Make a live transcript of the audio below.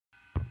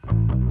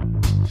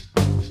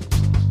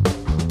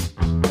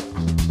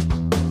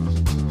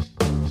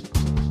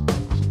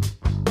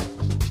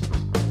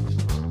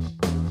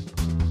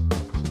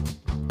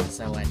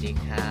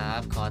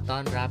อต้อ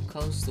นรับเ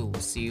ข้าสู่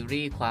ซี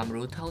รีส์ความ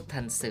รู้เท่า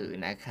ทันสื่อ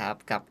นะครับ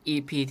กับ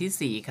EP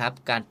ที่4ครับ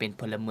การเป็น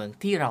พลเมือง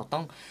ที่เราต้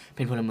องเ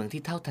ป็นพลเมือง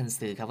ที่เท่าทัน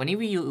สื่อครับวันนี้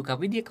วิวอยู่กับ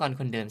วิทยากร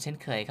คนเดิมเช่น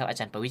เคยครับอา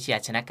จารย์ประวิชญา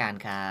ชนะการ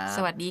ครับส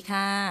วัสดี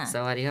ค่ะส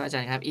วัสดีครับอาจา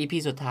รย์ครับ EP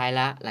สุดท้าย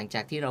ละหลังจ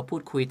ากที่เราพู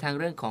ดคุยทาง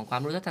เรื่องของควา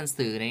มรู้เท่าทัน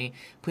สื่อใน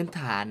พื้นฐ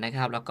านนะค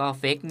รับแล้วก็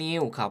เฟกนิ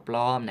วข่าวปล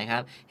อมนะครั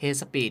บเฮ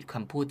สปีดค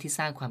ำพูดที่ส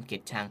ร้างความเกลีย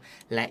ดชัง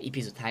และ EP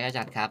สุดท้ายอาจ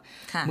ารย์ครับ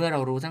เมื่อเรา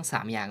รู้ทั้ง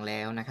3อย่างแ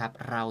ล้วนะครับ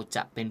เราจ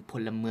ะเป็นพ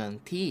ลเมือง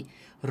ที่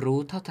รู้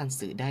เท่าทัน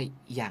สื่อได้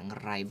อย่าง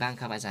ไรบ้าง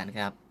ครับอาจารย์ค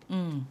รับ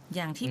อ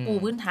ย่างที่ปู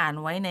พื้นฐาน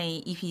ไว้ใน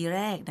EP แ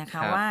รกนะค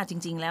ะว่าจ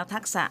ริงๆแล้ว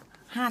ทักษะ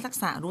5ทัก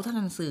ษะรู้เท่า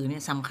ทันสื่อเนี่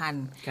ยสำคัญ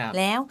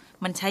แล้ว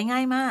มันใช้ง่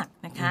ายมาก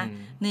นะคะ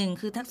1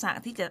คือทักษะ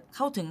ที่จะเ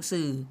ข้าถึง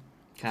สื่อ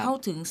เข้า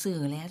ถึงสื่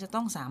อแล้วจะต้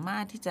องสามา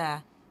รถที่จะ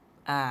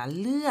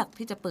เลือก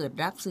ที่จะเปิด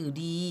รับสื่อ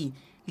ดี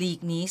หลีก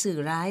หนีสื่อ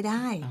ร้ายไ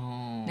ด้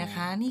นะค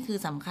ะนี่คือ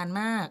สำคัญ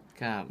มาก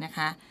นะค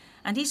ะ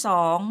อันที่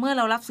2เมื่อเ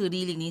รารับสื่อ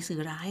ดีหลีกหนีสื่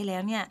อร้ายแล้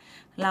วเนี่ย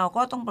เรา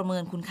ก็ต้องประเมิ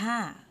นคุณค่า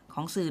ข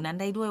องสื่อนั้น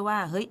ได้ด้วยว่า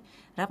เฮ้ย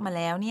รับมาแ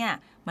ล้วเนี่ย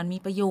มันมี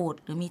ประโยชน์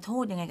หรือมีโท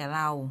ษยังไงกับเ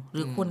ราห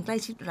รือคนใกล้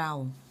ชิดเรา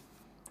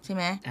ใช่ไ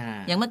หม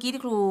อย่างเมื่อกี้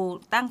ที่ครู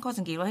ตั้งข้อ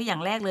สังเกตว่าให้อย่า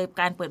งแรกเลย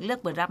การเปิด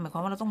รับหมายควา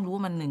มว่าเราต้องรู้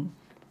ว่า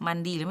มัน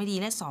ดีหรือไม่ดี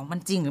และ2มัน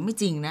จริงหรือไม่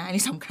จริงนะอัน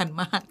นี้สำคัญ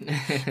มาก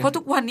เพราะ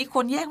ทุกวันนี้ค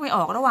นแยกไม่อ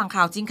อกระหว่าง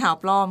ข่าวจริงข่าว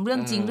ปลอมเรื่อ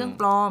งจริงเรื่อง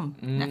ปลอม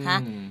นะคะ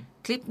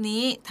คลิป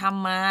นี้ท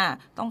ำมา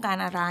ต้องการ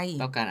อะไร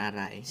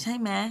ใช่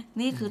ไหม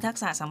นี่คือทัก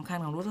ษะสำคัญ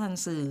ของรู้ทัน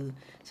สื่อ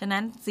ฉะนั้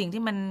นสิ่ง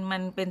ที่มั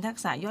นเป็นทัก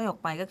ษะย่อยออก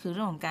ไปก็คือเ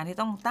รื่องของการที่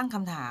ต้องตั้งค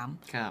ำถาม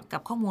กั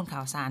บข้อมูลข่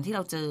าวสารที่เร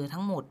าเจอ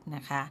ทั้งหมดน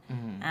ะคะ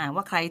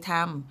ว่าใครท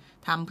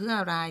ำเพื่อ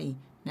อะไร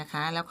นะค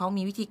ะแล้วเขา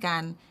มีวิธีกา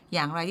รอ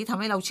ย่างไรที่ทำ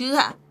ให้เราเชื่อ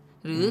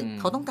หรือ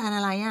เขาต้องการอ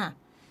ะไร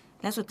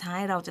และสุดท้าย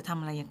เราจะทำ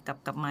อะไร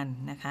กับมัน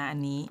นะคะอัน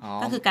นี้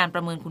ก็คือการปร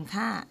ะเมินคุณ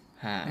ค่า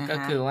ก็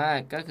คือ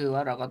ว่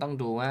าเราก็ต้อง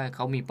ดูว่าเข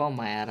ามีเป้าห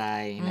มายอะไร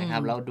นะครั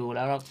บเราดูแ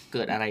ล้วเราเ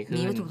กิดอะไรขึ้น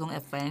มีวัตถุประสงค์แอ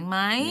บแฝงไหม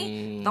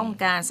ต้อง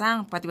การสร้าง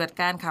ปฏิบัติ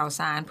การข่าว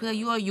สารเพื่อ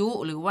ยั่วยุ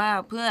หรือว่า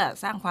เพื่อ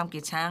สร้างความเกลี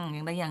ยดชังอย่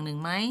างใดอย่างหนึ่ง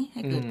ไหมใ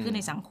ห้เกิดขึ้นใ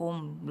นสังคม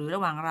หรือระ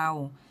หว่างเรา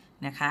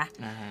นะคะ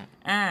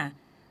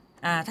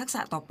ทักษ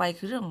ะต่อไป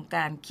คือเรื่องของก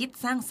ารคิด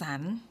สร้างสร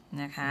รค์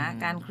นะคะ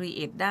การครีเอ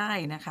ทได้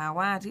นะคะ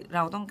ว่าเร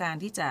าต้องการ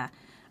ที่จะ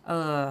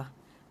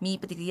มี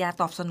ปฏิกิริยา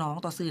ตอบสนอง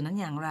ต่อสื่อนั้น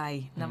อย่างไร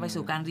นำไป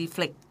สู่การรีเฟ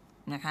ล็ก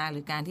นะคะหรื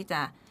อการที่จ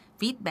ะ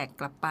ฟีดแบ็ก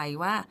กลับไป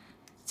ว่า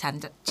ฉัน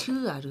จะเ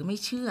ชื่อหรือไม่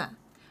เชื่อ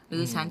หรื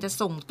อฉันจะ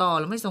ส่งต่อ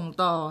หรือไม่ส่ง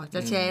ต่อจ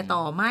ะแชร์ต่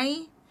อไหม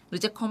หรือ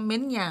จะคอมเมน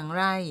ต์อย่าง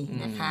ไร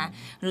นะคะ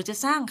หรือจะ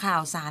สร้างข่า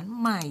วสาร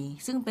ใหม่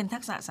ซึ่งเป็นทั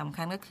กษะสำ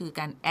คัญก็คือ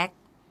การแอค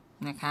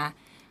นะคะ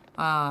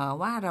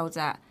ว่าเราจ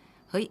ะ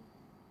เฮ้ย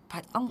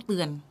ต้องเตื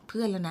อนเ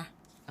พื่อนแล้วนะ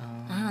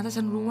ถ้า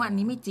ฉันรู้ว่าอัน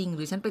นี้ไม่จริงห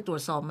รือฉันไปตรว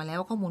จสอบมาแล้ว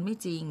ข้อมูลไม่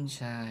จริง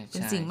เป็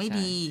นสิ่งไม่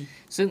ดี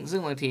ซึ่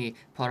งบางที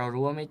พอเรา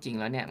รู้ว่าไม่จริง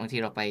แล้วเนี่ยบางที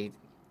เราไป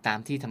ตาม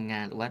ที่ทำงา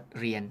นหรือว่า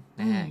เรียน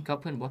นะฮะก็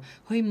เพื่อนบอกว่า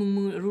เฮ้ยมึง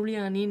รู้เรื่อ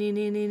ง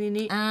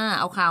นี่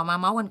เอาข่าวมา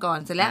เมาส์กันก่อน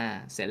เสร็จแ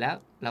ล้ว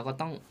เราก็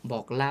ต้องบ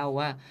อกเล่า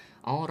ว่า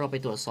เราไป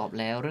ตรวจสอบ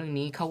แล้วเรื่อง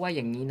นี้เขาว่าอ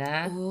ย่างนี้นะ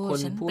คน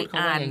พูดเขา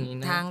ว่าอย่างนี้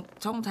นะทาง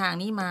ช่องทาง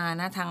นี้มา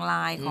นะทางไล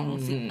น์ของ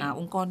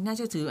องค์กรน่าเ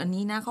ชื่อถืออัน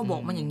นี้นะเขาบอ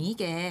กมันอย่างนี้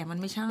แกมัน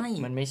ไม่ใ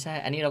ช่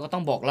อันนี้เราก็ต้อ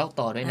งบอกเล่า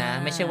ต่อด้วยนะ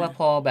ไม่ใช่ว่าพ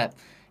อแบบ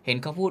เห็น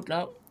เขาพูดแล้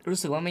วรู้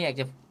สึกว่าไม่อยาก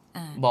จะ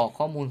บอก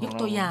ข้อมูลของเราย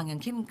กตัวอย่าง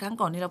เช่นครั้ง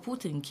ก่อนที่เราพูด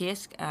ถึงเคส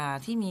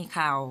ที่มี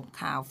ข่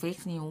าวเฟก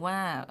นิวว่า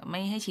ไ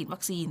ม่ให้ฉีดวั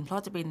คซีนเพรา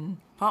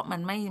ะมั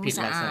นไม่ส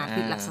ะอาด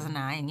ผิดหลักศาสน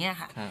าอย่างเงี้ย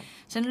ค่ะ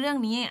ฉะนั้นเรื่อง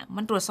นี้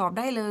มันตรวจสอบไ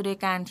ด้เลยโดย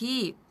การที่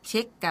เ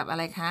ช็คกับอะ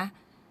ไรคะ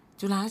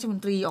จุฬาราชมน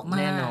ตรีออกมา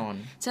แน่นอน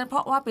เฉพา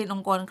ะว่าเป็นอ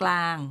งค์กรกล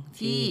าง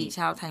ที่ช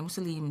าวไทยมุส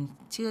ลิม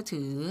เชื่อ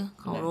ถือ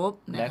เคารพ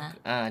นะคะ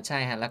ใช่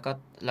ฮะแล้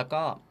ว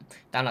ก็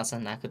ตามหลักศา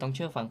สนาคือต้องเ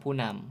ชื่อฟังผู้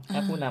นำถ้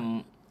าผู้นำ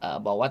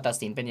บอกว่าตัด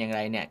สินเป็นอย่างไร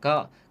เนี่ย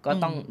ก็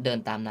ต้องเดิน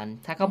ตามนั้น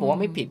ถ้าเขาบอกว่า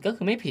ไม่ผิดก็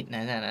คือไม่ผิดน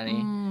ะอัน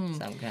นี้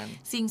สำคัญ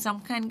สิ่งส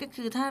ำคัญก็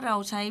คือถ้าเรา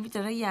ใช้วิจ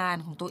ารณญาณ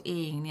ของตัวเอ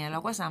งเนี่ยเรา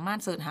ก็สามารถ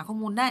เสิร์ชหาข้อ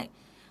มูลได้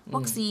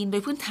วัคซีนโด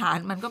ยพื้นฐาน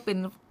มันก็เป็น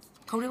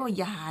เขาเรียกว่า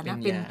ยานะ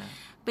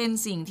เป็น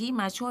สิ่งที่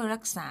มาช่วยรั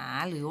กษา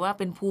หรือว่า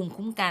เป็นภูมิ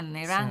คุ้มกันใน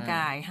ร่างก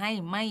ายให้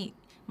ไ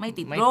ม่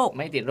ติดโร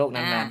ค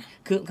นั้น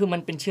คือมั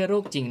นเป็นเชื้อโร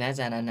คจริงนะอา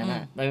จารย์นั้นน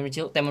ะมันเป็นเ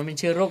ชื้อแต่มันเป็น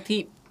เชื้อโรคที่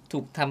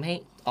ถูกทำให้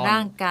ร่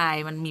างกาย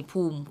มันมี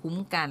ภูมิคุ้ม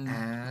กัน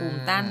ภูมิ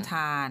ต้านท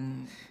าน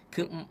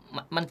คือ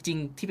มันจริง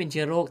ที่เป็นเ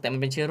ชื้อโรคแต่มัน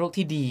เป็นเชื้อโรค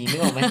ที่ดีนึก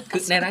ออกไหมคื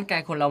อในร่างกา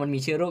ยคนเรามันมี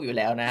เชื้อโรคอยู่แ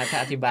ล้วนะถ้า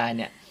อธิบายเ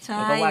นี่ยเ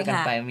ราก็ว่ากัน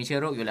ไปมันมีเชื้อ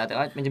โรคอยู่แล้วแต่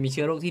ว่ามันจะมีเ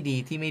ชื้อโรคที่ดี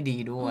ที่ไม่ดี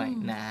ด้วย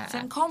นะฉะ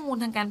นั้นข้อมูล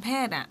ทางการแพ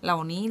ทย์เหล่า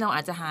นี้เราอ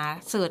าจจะหา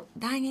เสิร์ช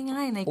ได้ง่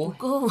ายๆใน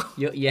Google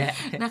เยอะแยะ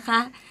นะคะ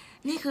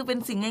นี่คือเป็น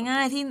สิ่งง่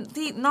ายๆ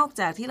ที่นอก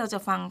จากที่เราจะ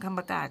ฟังคำป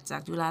ระกาศจา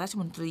กจุฬาราช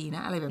มนตรีน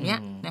ะอะไรแบบนี้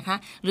นะคะ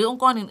หรืออง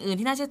ค์กรอื่นๆ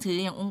ที่น่าเชื่อถือ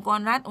อย่างองค์กร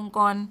รัฐองค์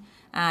กร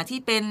ที่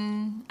เป็น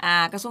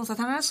กระทรวงสา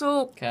ธารณสุ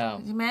ข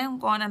ใช่ไหมอง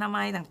ค์กรอนา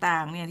มัยต่า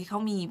งๆเนี่ยที่เขา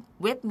มี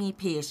เว็บมี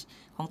เพจ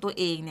ของตัว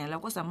เองเนี่ยเรา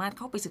ก็สามารถเ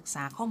ข้าไปศึกษ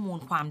าข้อมูล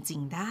ความจริ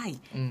งได้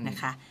นะ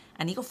คะ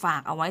อันนี้ก็ฝา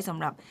กเอาไว้สำ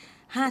หรับ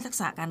5ทัก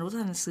ษะการรู้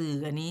ทันสื่อ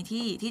อันนี้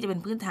ที่จะเป็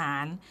นพื้นฐา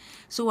น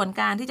ส่วน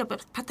การที่จะ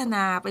พัฒน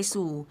าไป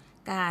สู่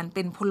การเ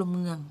ป็นพลเ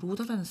มืองรู้เ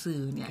ท่าทันสื่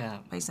อเนี่ย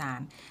ไพศา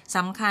ลส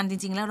ำคัญจ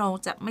ริงๆแล้วเรา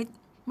จะ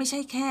ไม่ใช่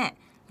แค่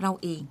เรา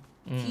เอง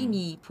ที่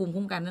มีภูมิ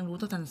คุ้มกันเรื่องรู้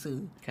เท่าทันสื่อ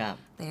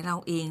แต่เรา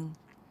เอง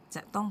จ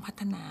ะต้องพั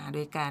ฒนาโด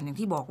ยการอย่าง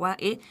ที่บอกว่า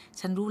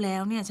ฉันรู้แล้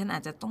วเนี่ยฉันอา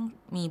จจะต้อง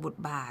มีบท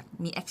บาท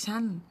มีแอค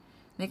ชั่น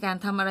ในการ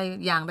ทำอะไร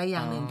อย่างใดอ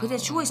ย่างหนึ่งเพื่อจะ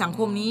ช่วยสังค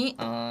มนี้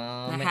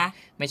นะคะ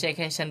ไม่ใช่แ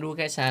ค่ฉันรู้แ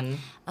ค่ฉัน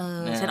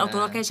ฉันเอาตัว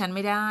รอดแค่ฉันไ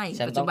ม่ได้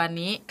ปัจจุบัน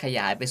นี้ขย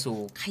ายไปสู่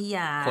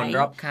คนร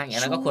อบข้างอย่า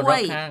งนั้นก็คนรอ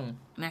บข้าง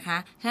นะคะ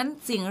ฉะนั้น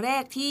สิ่งแร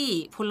กที่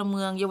พลเ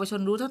มืองเยาวช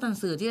นรู้เท่าทัน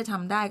สื่อที่จะท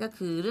ำได้ก็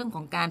คือเรื่องข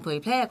องการเผย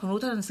แพร่ความรู้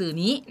เท่าทันสื่อ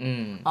นี้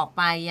ออกไ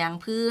ปยัง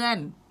เพื่อน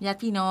ญาติ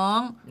พี่น้อง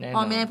พ่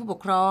อแม่ผู้ปก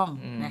ครอง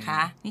นะค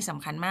ะนี่ส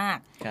ำคัญมาก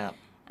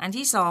อัน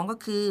ที่สองก็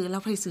คือเรา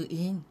ผลิตสื่อเอ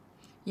ง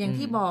อย่าง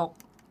ที่บอก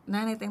น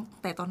ะใน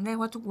แต่ตอนแรก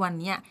ว่าทุกวัน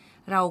นี้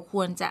เราค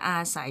วรจะอา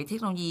ศัยเทค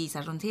โนโลยีสา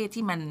รสนเทศ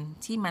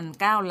ที่มัน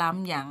ก้าวล้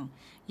ำอ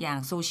ย่าง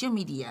โซเชียล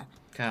มีเดีย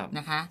น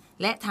ะคะ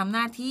และทำห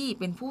น้าที่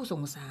เป็นผู้ส่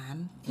งสาร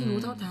ที่รู้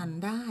เท่าทัน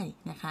ได้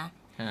นะคะ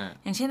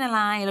อย่างเช่นอะไร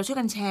เราช่วย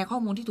กันแชร์ข้อ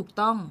มูลที่ถูก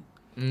ต้อง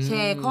แช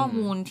ร์ข้อ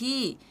มูลที่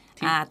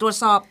ตรวจ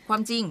สอบควา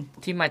มจริง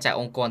ที่มาจาก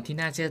องค์กรที่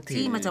น่าเชื่อถื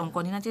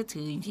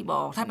ออย่างที่บ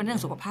อกถ้าเป็นเรื่อ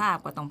งสุขภาพ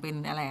ก็ต้องเป็น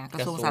อะไรกระ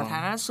ทรวงสาธา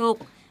รณสุข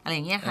อะไรอ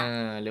ย่างเงี้ยค่ะ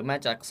หรือมา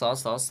จากส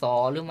สส.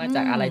หรือมาจ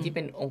ากอะไรที่เ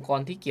ป็นองค์กร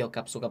ที่เกี่ยว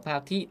กับสุขภาพ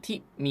ที่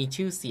มี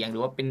ชื่อเสียงหรื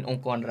อว่าเป็นอง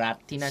ค์กรรัฐ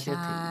ที่น่าเชื่อ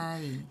ถือ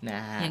น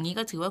ะฮะอย่างนี้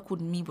ก็ถือว่าคุณ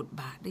มีบท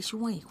บาทได้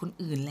ช่วยคน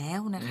อื่นแล้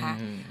วนะคะ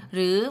ห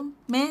รือ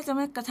แม้จะ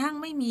กระทั่ง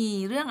ไม่มี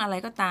เรื่องอะไร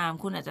ก็ตาม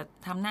คุณอาจจะ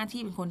ทำหน้า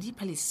ที่เป็นคนที่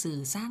ผลิตสื่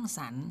อสร้างส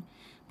รรค์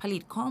ผลิ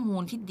ตข้อมู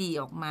ลที่ดี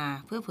ออกมา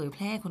เพื่อเผยแพ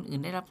ร่คนอื่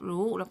นได้รับ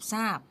รู้รับท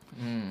ราบ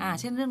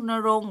เช่นเรื่องน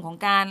รงค์ของ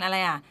การอะไร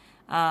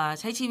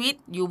ใช้ชีวิต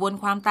อยู่บน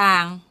ความต่า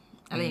ง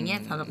อะไรอย่างเงี้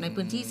ยสำหรับใน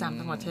พื้นที่3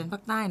จังหวัดชายแดนภา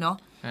คใต้เนาะ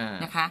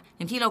นะคะอ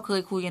ย่างที่เราเค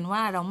ยคุยกันว่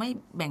าเราไม่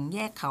แบ่งแย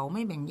กเขาไ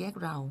ม่แบ่งแยก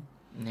เรา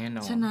แน่น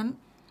อนฉะนั้น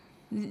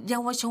เยา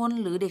วชน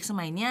หรือเด็กส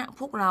มัยเนี้ย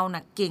พวกเราน่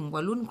ะเก่งกว่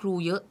ารุ่นครู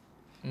เยอะ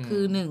คื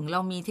อ1เรา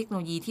มีเทคโนโ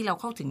ลยีที่เรา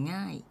เข้าถึง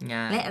ง่าย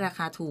และราค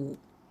าถูก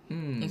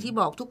อย่างที่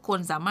บอกทุกคน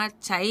สามารถ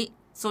ใช้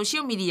โซเชีย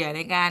ลมีเดียใ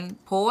นการ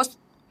โพสต์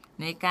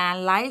ในการ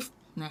ไลฟ์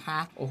นะคะ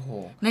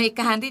ใน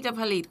การที่จะ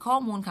ผลิตข้อ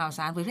มูลข่าวส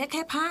ารเผยแพร่แ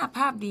ค่ภ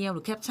าพเดียวห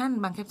รือแคปชั่น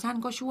บางแคปชั่น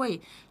ก็ช่ว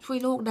ย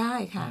โลกได้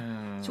ค่ะ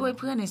ช่วย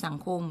เพื่อนในสัง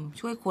คม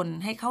ช่วยคน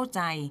ให้เข้าใ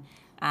จ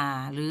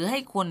หรือให้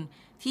คน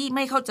ที่ไ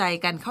ม่เข้าใจ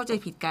กันเข้าใจ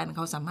ผิดกันเข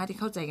าสามารถที่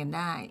เข้าใจกันไ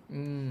ด้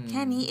แ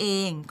ค่นี้เอ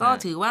งก็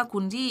ถือว่าคุ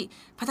ณที่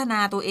พัฒนา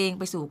ตัวเอง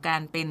ไปสู่กา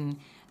รเป็น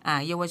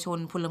เยาวชน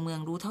พลเมือง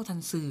รู้เท่าทัน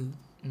สื่อ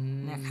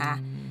นะคะ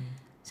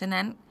ฉะ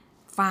นั้น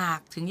ฝาก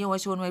ถึงเยาว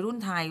ชนวัยรุ่น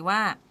ไทยว่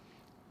า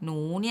หนู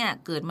เนี่ย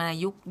เกิดมา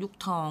ยุค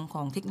ทองข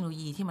องเทคโนโล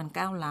ยีที่มัน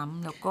ก้าวล้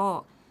ำแล้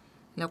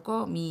วก็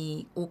มี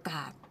โอก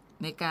าส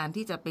ในการ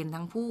ที่จะเป็น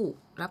ทั้งผู้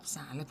รับส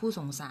ารและผู้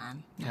ส่งสาร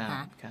นะค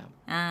ะ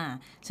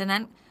ฉะนั้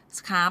น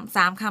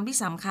3คำที่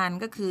สำคัญ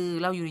ก็คือ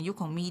เราอยู่ในยุค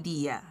ของมีเดี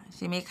ยใ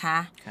ช่ไหมคะ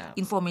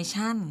อินโฟเม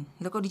ชัน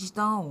แล้วก็ดิจิ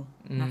ทัล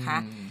นะคะ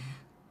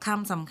ค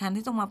ำสำคัญ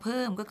ที่ต้องมาเ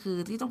พิ่มก็คือ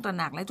ที่ต้องตระ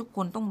หนักและทุกค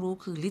นต้องรู้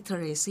คือ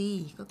literacy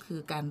ก็คือ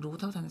การรู้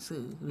เท่าทัน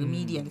สื่อหรือ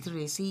media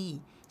literacy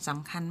ส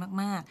ำคัญ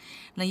มาก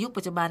ๆในยุค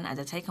ปัจจุบันอาจ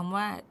จะใช้คำ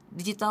ว่า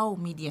digital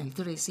media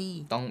literacy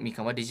ต้องมีค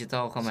ำว่าดิจิทั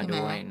ลเข้ามา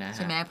ด้วยนะใ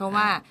ช่ไหมเพราะ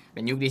ว่าเ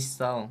ป็นยุคดิจิ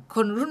ทัลค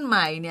นรุ่นให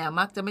ม่เนี่ย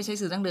มักจะไม่ใช้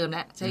สื่อดั้งเดิมแ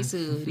ล้วใช้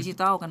สื่อดิจิ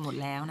ทัลกันหมด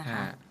แล้วนะค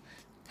ะ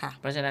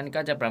เพราะฉะนั้นก็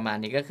จะประมาณ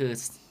นี้ก็คือ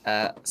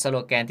สโล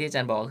แกนที่อาจ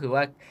ารย์บอกก็คือ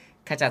ว่า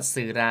ขจัด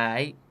สื่อร้า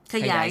ยข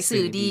ยาย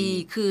สื่อดี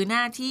คือห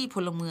น้าที่พ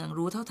ลเมือง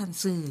รู้เท่าทัน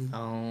สื่อ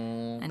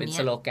เป็นส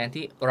โลแกน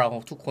ที่เรา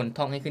ทุกคน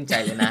ท่องให้ขึ้นใจ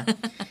เลยนะ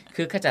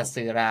คือขจัด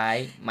สื่อร้าย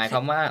หมายคว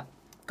ามว่า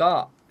ก็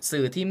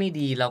สื่อที่ไม่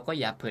ดีเราก็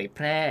อย่าเผยแพ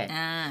ร่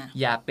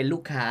อย่าเป็นลู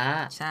กค้า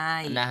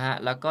นะฮะ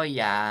แล้วก็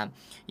อย่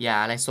า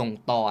อะไรส่ง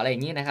ต่ออะไรอย่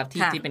างนี้นะครับ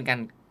ที่เป็นการ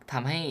ท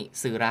ำให้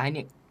สื่อร้ายเ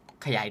นี่ย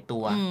ขยายตั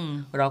ว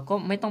เราก็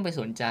ไม่ต้องไป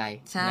สนใจ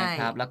นะ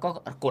ครับแล้วก็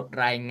กด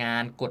รายงา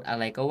นกดอะ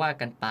ไรก็ว่า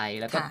กันไป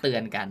แล้วก็เตือ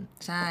นกัน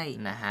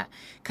นะฮะ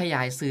ขย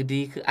ายสื่อ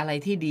ดีคืออะไร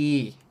ที่ดี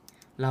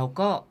เรา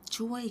ก็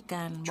ช่วย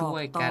กัน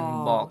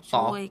บอกต่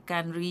อช่วยกั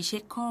นรีเช็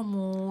คข้อ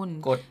มูล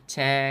กดแช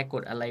ร์ก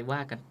ดอะไรว่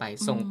ากันไป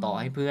ส่งต่อ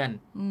ให้เพื่อน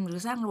หรื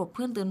อสร้างระบบเ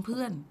พื่อนเตือนเ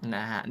พื่อนน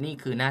ะฮะนี่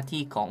คือหน้า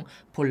ที่ของ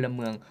พลเ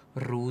มือง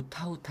รู้เ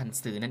ท่าทัน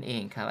สื่อนั่นเอ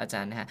งครับอาจ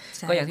ารย์นะฮะ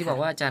ก็อย่างที่บอก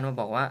ว่าอาจารย์มา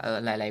บอกว่า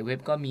หลายๆเว็บ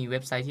ก็มีเว็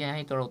บไซต์ที่ใ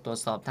ห้เราตรวจ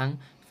สอบทั้ง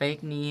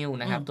fake news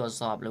นะครับตรวจ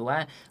สอบหรือว่า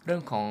เรื่อ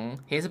งของ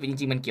hate speech จ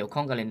ริงๆมันเกี่ยวข้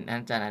องกันเลยนะ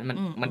อาจารย์นั้น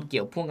มันเ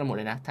กี่ยวพ่วงกันหมดเ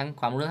ลยนะทั้ง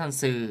ความรู้ทาง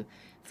สื่อ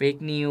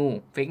fake news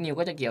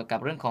ก็จะเกี่ยวกับ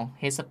เรื่องของ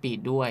hate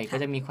speech ด้วยก็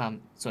จะมีความ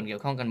ส่วนเกี่ย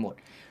วข้องกันหมด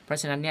เพราะ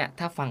ฉะนั้นเนี่ย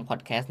ถ้าฟังพอ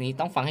ดแคสต์นี้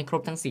ต้องฟังให้คร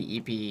บทั้ง4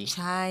 EP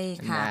ใช่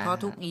ค่ะเพราะ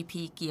ทุก EP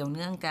เกี่ยวเ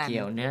นื่อง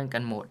กั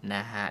นหมดน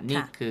ะฮะนี่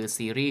คือ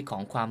ซีรีส์ขอ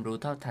งความรู้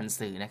เท่าทัน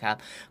สื่อนะครับ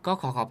ก็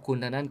ขอบคุณ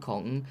ทางด้านขอ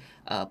ง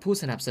ผู้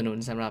สนับสนุน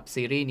สำหรับ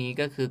ซีรีส์นี้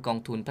ก็คือกอง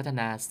ทุนพัฒ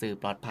นาสื่อ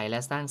ปลอดภัยและ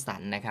สร้างสร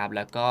รค์นะครับแ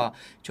ล้วก็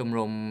ชมร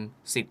ม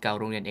ศิษย์เก่า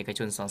โรงเรียนเอกช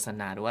นศาส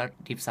นาหรือว่า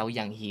ดิฟเซาอ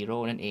ย่างฮีโร่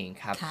นั่นเอง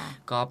ครับ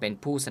ก็เป็น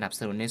ผู้สนับส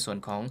นุนในส่วน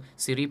ของ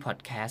ซีรีส์พอด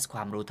แคสต์คว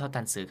ามรู้เท่า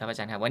ทันสื่อครับอาจ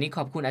ารย์ครับวันนี้ข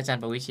อบคุณอาจาร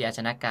ย์ประวิชยาช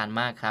นะการ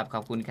มากครับข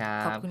อบคุณครั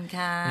บขอบคุณ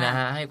ค่ะนะฮ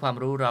ะให้ความ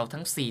รู้เรา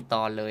ทั้ง4ต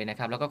อนเลยนะค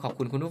รับแล้วก็ขอบ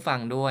คุณคุณผู้ฟัง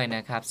ด้วยน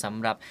ะครับสำ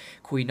หรับ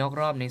คุยนอก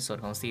รอบในส่วน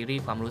ของซีรี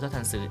ส์ความรู้เท่า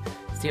ทันสื่อ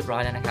เรียบร้อ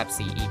ยแล้วนะครับ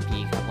4 EP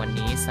ครับวัน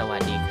นี้สวั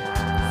สดีค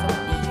รั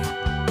บ